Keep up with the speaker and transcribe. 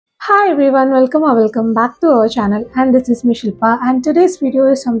Hi everyone, welcome or welcome back to our channel, and this is me Shilpa, and today's video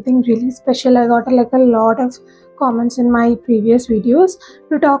is something really special. I got a lot of comments in my previous videos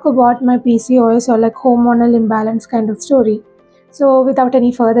to talk about my PCOS or hormonal imbalance kind of story. So without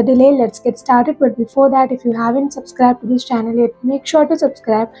any further delay, let's get started. But before that, if you haven't subscribed to this channel yet, make sure to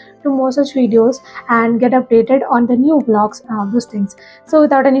subscribe to more such videos and get updated on the new vlogs and all those things. So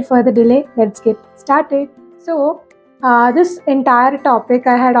without any further delay, let's get started. So this entire topic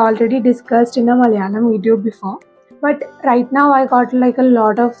I had already discussed in a Malayalam video before, but right now I got a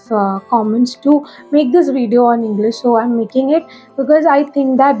lot of comments to make this video on English, so I'm making it because I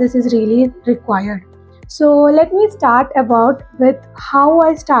think that this is really required. So let me start with how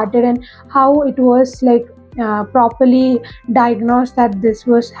I started and how it was properly diagnosed that this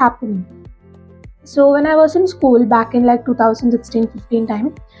was happening. So when I was in school back in 2016-15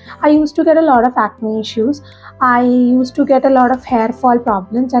 time, I used to get a lot of acne issues. I used to get a lot of hair fall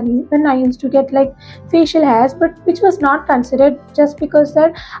problems, and even I used to get facial hairs, but which was not considered just because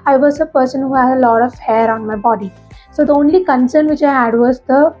that I was a person who had a lot of hair on my body. So the only concern which I had was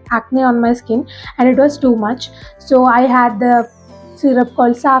the acne on my skin, and it was too much. So I had the syrup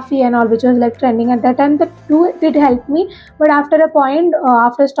called Safi and all, which was trending at that time. That too did help me, but after a point,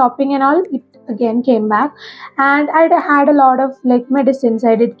 after stopping and all, it again came back, and I had a lot of medicines.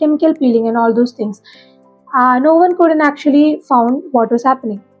 I did chemical peeling and all those things. No one couldn't actually found what was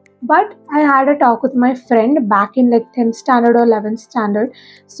happening, but I had a talk with my friend back in 10th standard or 11th standard.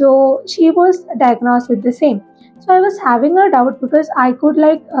 So she was diagnosed with the same. So I was having a doubt because I could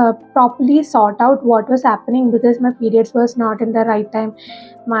properly sort out what was happening, because my periods was not in the right time,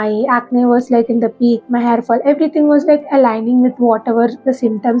 my acne was in the peak, my hair fall, everything was aligning with whatever the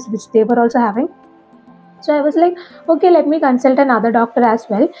symptoms which they were also having. So I was okay, let me consult another doctor as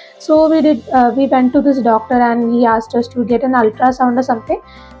well. So we went to this doctor and he asked us to get an ultrasound or something.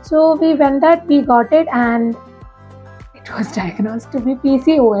 So we went that, we got it, and it was diagnosed to be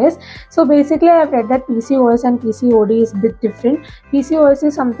PCOS. So basically I've read that PCOS and PCOD is a bit different. PCOS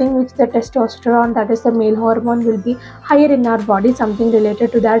is something which the testosterone, that is the male hormone, will be higher in our body, something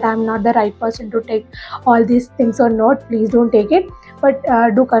related to that. I'm not the right person to take all these things or not, please don't take it, but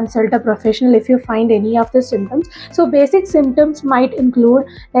do consult a professional if you find any of the symptoms. So basic symptoms might include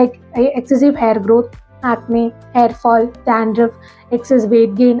excessive hair growth, acne, hair fall, dandruff, excess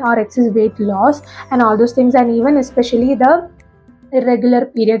weight gain or excess weight loss, and all those things, and even especially the irregular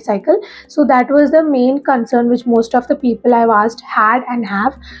period cycle. So that was the main concern which most of the people I've asked had and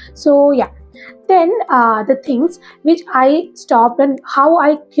have. So yeah, then the things which I stopped and how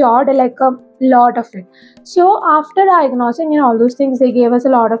I cured a lot of it. So after diagnosing and all those things, they gave us a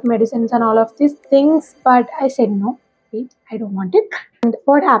lot of medicines and all of these things, but I said no, wait, I don't want it. And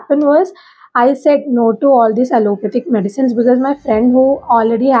what happened was, I said no to all these allopathic medicines because my friend who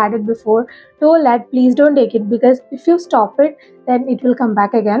already had it before told that please don't take it, because if you stop it then it will come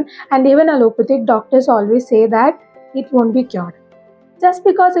back again, and even allopathic doctors always say that it won't be cured. Just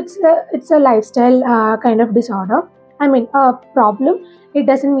because it's a lifestyle kind of disorder, I mean a problem, it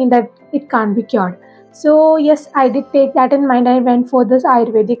doesn't mean that it can't be cured. So yes, I did take that in mind. I went for this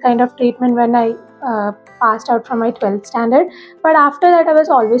Ayurvedic kind of treatment when I passed out from my 12th standard. But after that I was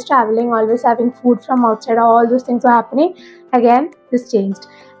always traveling, always having food from outside, all those things were happening. Again this changed,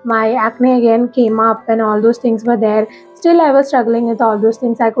 my acne again came up and all those things were there. Still I was struggling with all those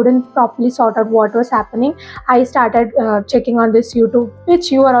things. I couldn't properly sort out what was happening. I started checking on this YouTube,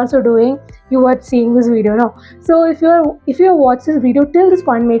 which you are also doing. You are seeing this video now. So if you watch this video till this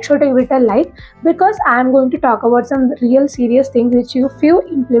point, make sure to give it a like, because I am going to talk about some real serious things which if you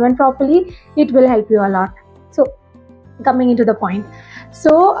implement properly, it will help you a lot. So coming into the point,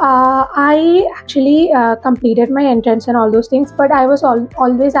 so I actually completed my entrance and all those things, but I was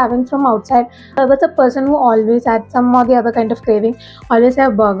always having from outside. I was a person who always had some or the other kind of craving, always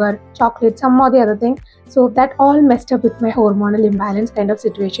have burger, chocolate, some or the other thing. So that all messed up with my hormonal imbalance kind of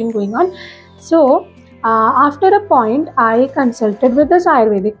situation going on. So after a point, I consulted with this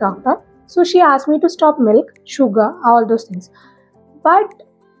Ayurvedic doctor. So she asked me to stop milk, sugar, all those things, but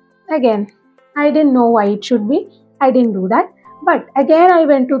again I didn't know why it should be. I didn't do that. But again I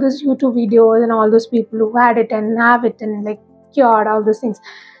went to this YouTube videos and all those people who had it and have it and cured all those things.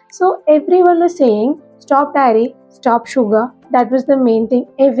 So everyone was saying stop dairy, stop sugar. That was the main thing.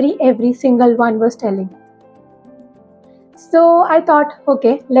 Every single one was telling. So I thought,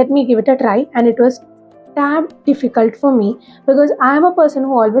 okay, let me give it a try, and it was damn difficult for me because I am a person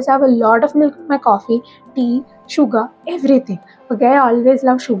who always have a lot of milk in my coffee, tea, sugar, everything. Okay, I always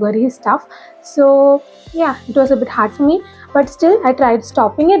love sugary stuff. So yeah, it was a bit hard for me, but still I tried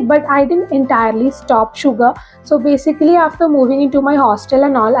stopping it, but I didn't entirely stop sugar. So basically after moving into my hostel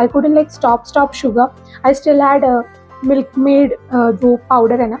and all, I couldn't like stop sugar. I still had a milk made dough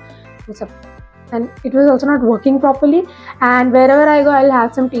powder and it was also not working properly, and wherever I go I'll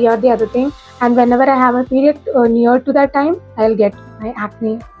have some tea or the other thing, and whenever I have a period near to that time I'll get my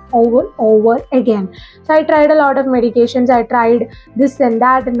acne over again. So I tried a lot of medications, I tried this and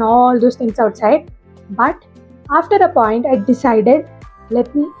that and all those things outside, but after a point I decided,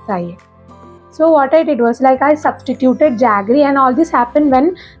 let me try it. So what I did was like I substituted jaggery, and all this happened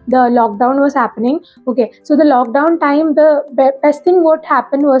when the lockdown was happening. Okay, so the lockdown time, the best thing what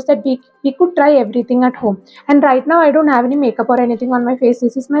happened was that we could try everything at home. And right now I don't have any makeup or anything on my face.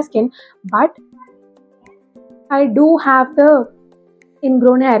 This is my skin, but I do have the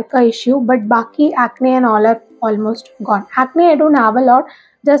ingrown hair issue, but baki acne and all are almost gone. Acne I don't have a lot,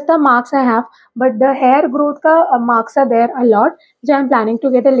 just the marks I have, but the hair growth marks are there a lot, which I am planning to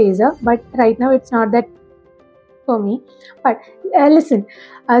get a laser, but right now it's not that for me. But listen,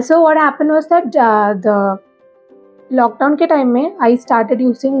 so what happened was that the lockdown ke time mein I started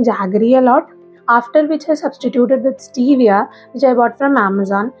using jaggery a lot, after which I substituted with stevia, which I bought from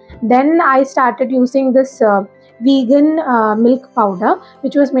Amazon. Then I started using this vegan milk powder,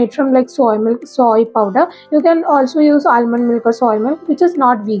 which was made from like soy powder. You can also use almond milk or soy milk, which is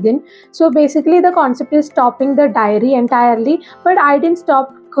not vegan. So basically the concept is stopping the dairy entirely, but I didn't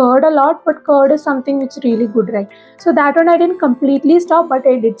stop curd a lot, but curd is something which is really good, right? So that one I didn't completely stop, but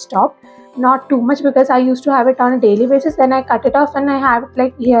I did stop, not too much, because I used to have it on a daily basis. Then I cut it off and I have it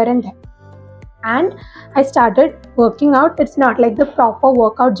like here and there. And I started working out. It's not like the proper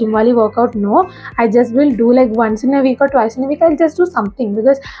workout, gym wali workout, no. I just will do like once in a week or twice in a week. I'll just do something,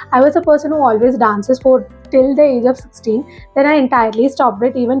 because I was a person who always dances for till the age of 16. Then I entirely stopped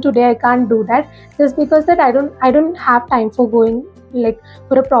it. Even today I can't do that, just because that I don't have time for going like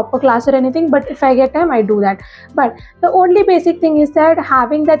for a proper class or anything, but if I get time I do that. But the only basic thing is that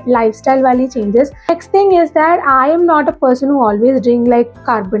having that lifestyle value changes. Next thing is that I am not a person who always drink like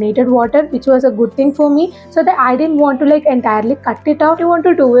carbonated water, which was a good thing for me, so that I didn't want to like entirely cut it out. What you want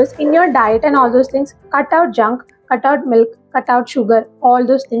to do is in your diet and all those things, cut out junk, cut out milk, cut out sugar, all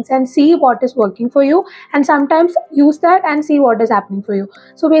those things, and see what is working for you, and sometimes use that and see what is happening for you.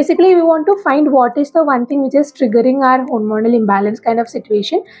 So basically we want to find what is the one thing which is triggering our hormonal imbalance kind of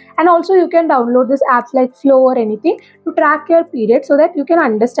situation. And also you can download this apps like Flow or anything to track your period, so that you can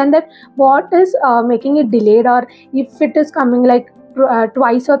understand that what is making it delayed, or if it is coming like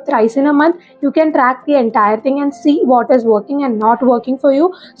twice or thrice in a month, you can track the entire thing and see what is working and not working for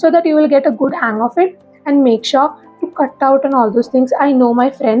you, so that you will get a good hang of it and make sure to cut out and all those things. I know my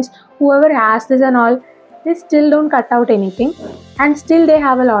friends, whoever has this and all, they still don't cut out anything, and still they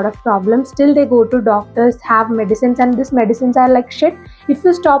have a lot of problems. Still they go to doctors, have medicines, and these medicines are like shit. If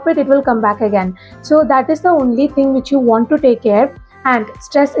you stop it, it will come back again. So that is the only thing which you want to take care. And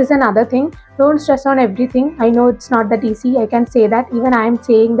stress is another thing. Don't stress on everything. I know it's not that easy, I can say that, even I am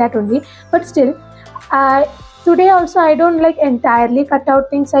saying that only, but still today also I don't like entirely cut out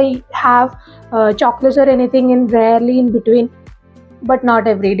things. I have chocolates or anything in rarely in between, but not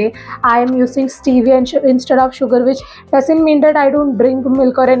every day. I am using stevia instead of sugar, which doesn't mean that I don't drink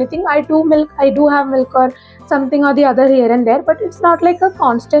milk or anything. I do have milk or something or the other here and there, but it's not like a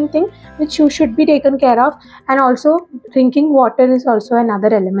constant thing which you should be taken care of. And also drinking water is also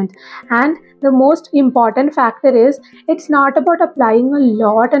another element. And the most important factor is, it's not about applying a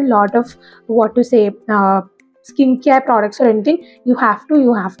lot of what to say skincare products or anything. You have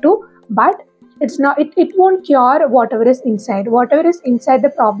to, but it's not, it won't cure whatever is inside. Whatever is inside, the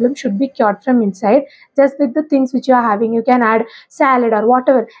problem should be cured from inside, just with the things which you are having. You can add salad or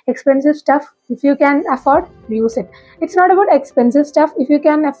whatever expensive stuff. If you can afford, use it. It's not about expensive stuff. If you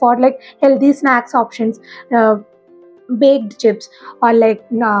can afford like healthy snacks options, baked chips, or like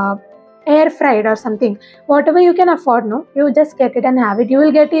air fried or something, whatever you can afford, no, you just get it and have it. You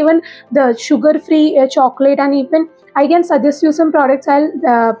will get even the sugar free chocolate, and even I can suggest you some products.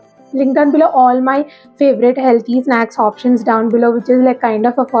 I'll link down below all my favorite healthy snacks options down below, which is like kind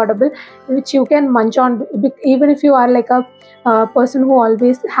of affordable, which you can munch on. Even if you are like a person who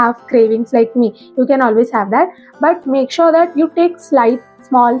always have cravings like me, you can always have that. But make sure that you take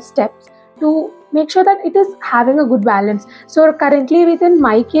small steps to make sure that it is having a good balance. So currently within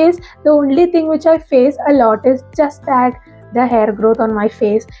my case, the only thing which I face a lot is just that the hair growth on my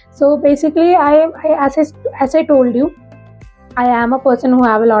face. So basically as I told you, I am a person who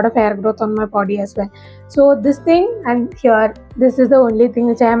have a lot of hair growth on my body as well. So this thing, and here, this is the only thing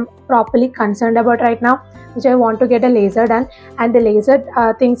which I am properly concerned about right now, which I want to get a laser done. And the laser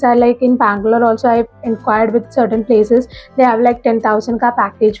things are like in Bangalore also. I inquired with certain places. They have like 10,000 ka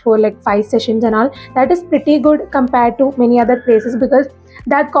package for like 5 sessions and all. That is pretty good compared to many other places, because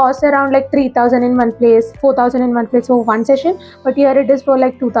that costs around like 3,000 in one place, 4,000 in one place for one session. But here it is for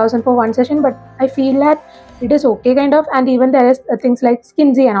like 2,000 for one session. But I feel that it is okay kind of, and even there is things like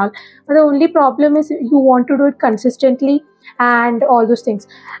skinsy and all. But the only problem is you want to do it consistently and all those things.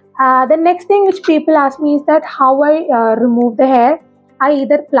 The next thing which people ask me is that how I remove the hair. I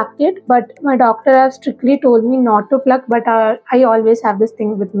either pluck it, but my doctor has strictly told me not to pluck, but I always have this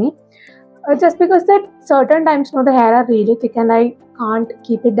thing with me. Just because that certain times, the hair are really thick and I can't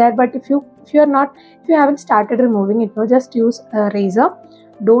keep it there. But if you haven't started removing it, just use a razor.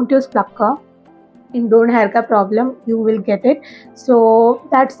 Don't use plucker. In don't hair ka problem, you will get it. So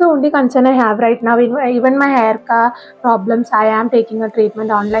that's the only concern I have right now. Even my hair ka problems, I am taking a treatment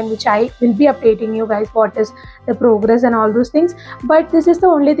online, which I will be updating you guys what is the progress and all those things. But this is the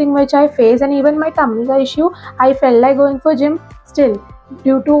only thing which I face. And even my tummy ka issue, I felt like going for gym. Still,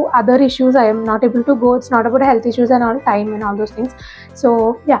 due to other issues, I am not able to go. It's not about health issues and all, time and all those things.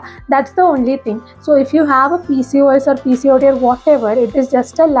 So yeah, that's the only thing. So if you have a PCOS or PCOD or whatever, it is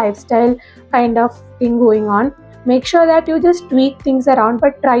just a lifestyle kind of thing going on. Make sure that you just tweak things around.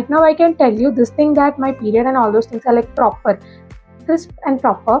 But right now I can tell you this thing, that my period and all those things are like proper, crisp and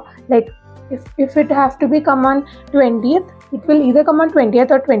proper. Like if it have to be come on 20th, it will either come on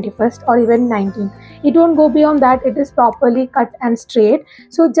 20th or 21st or even 19th. It won't go beyond that. It is properly cut and straight.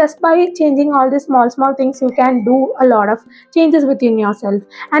 So just by changing all these small things, you can do a lot of changes within yourself.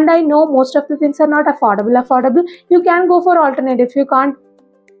 And I know most of the things are not affordable. You can go for alternative.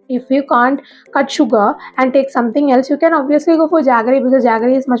 If you can't cut sugar and take something else, you can obviously go for jaggery, because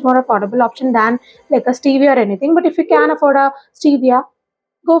jaggery is much more affordable option than like a stevia or anything. But if you can afford a stevia,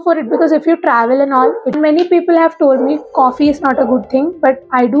 go for it, because if you travel and all, many people have told me coffee is not a good thing, but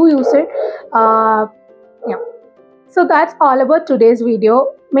I do use it. Yeah. So that's all about today's video.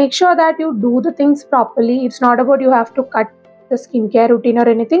 Make sure that you do the things properly. It's not about you have to cut the skincare routine or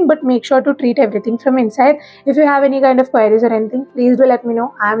anything, but make sure to treat everything from inside. If you have any kind of queries or anything, please do let me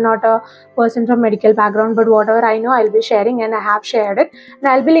know. I am not a person from medical background, but whatever I know, I'll be sharing, and I have shared it. And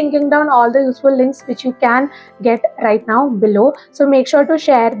I'll be linking down all the useful links which you can get right now below. So make sure to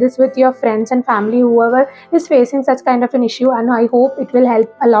share this with your friends and family, whoever is facing such kind of an issue, and I hope it will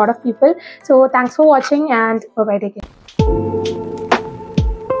help a lot of people. So thanks for watching, and bye bye, take care.